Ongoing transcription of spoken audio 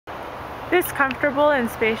This comfortable and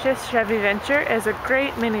spacious Chevy Venture is a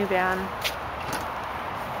great minivan.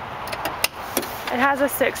 It has a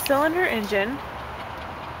 6-cylinder engine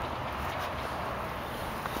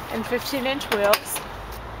and 15-inch wheels.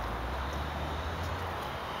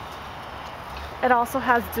 It also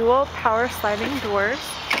has dual power sliding doors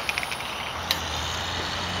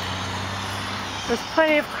with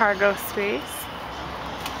plenty of cargo space.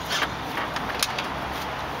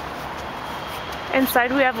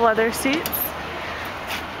 Inside we have leather seats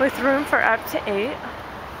with room for up to 8.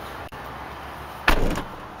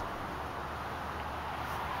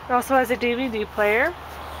 It also has a DVD player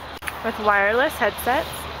with wireless headsets,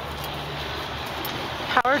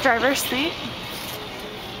 power driver's seat,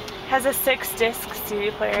 has a 6-disc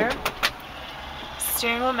CD player,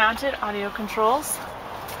 steering wheel mounted audio controls,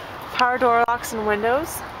 power door locks and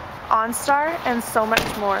windows, OnStar, and so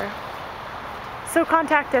much more. So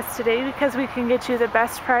contact us today because we can get you the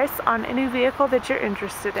best price on any vehicle that you're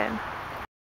interested in.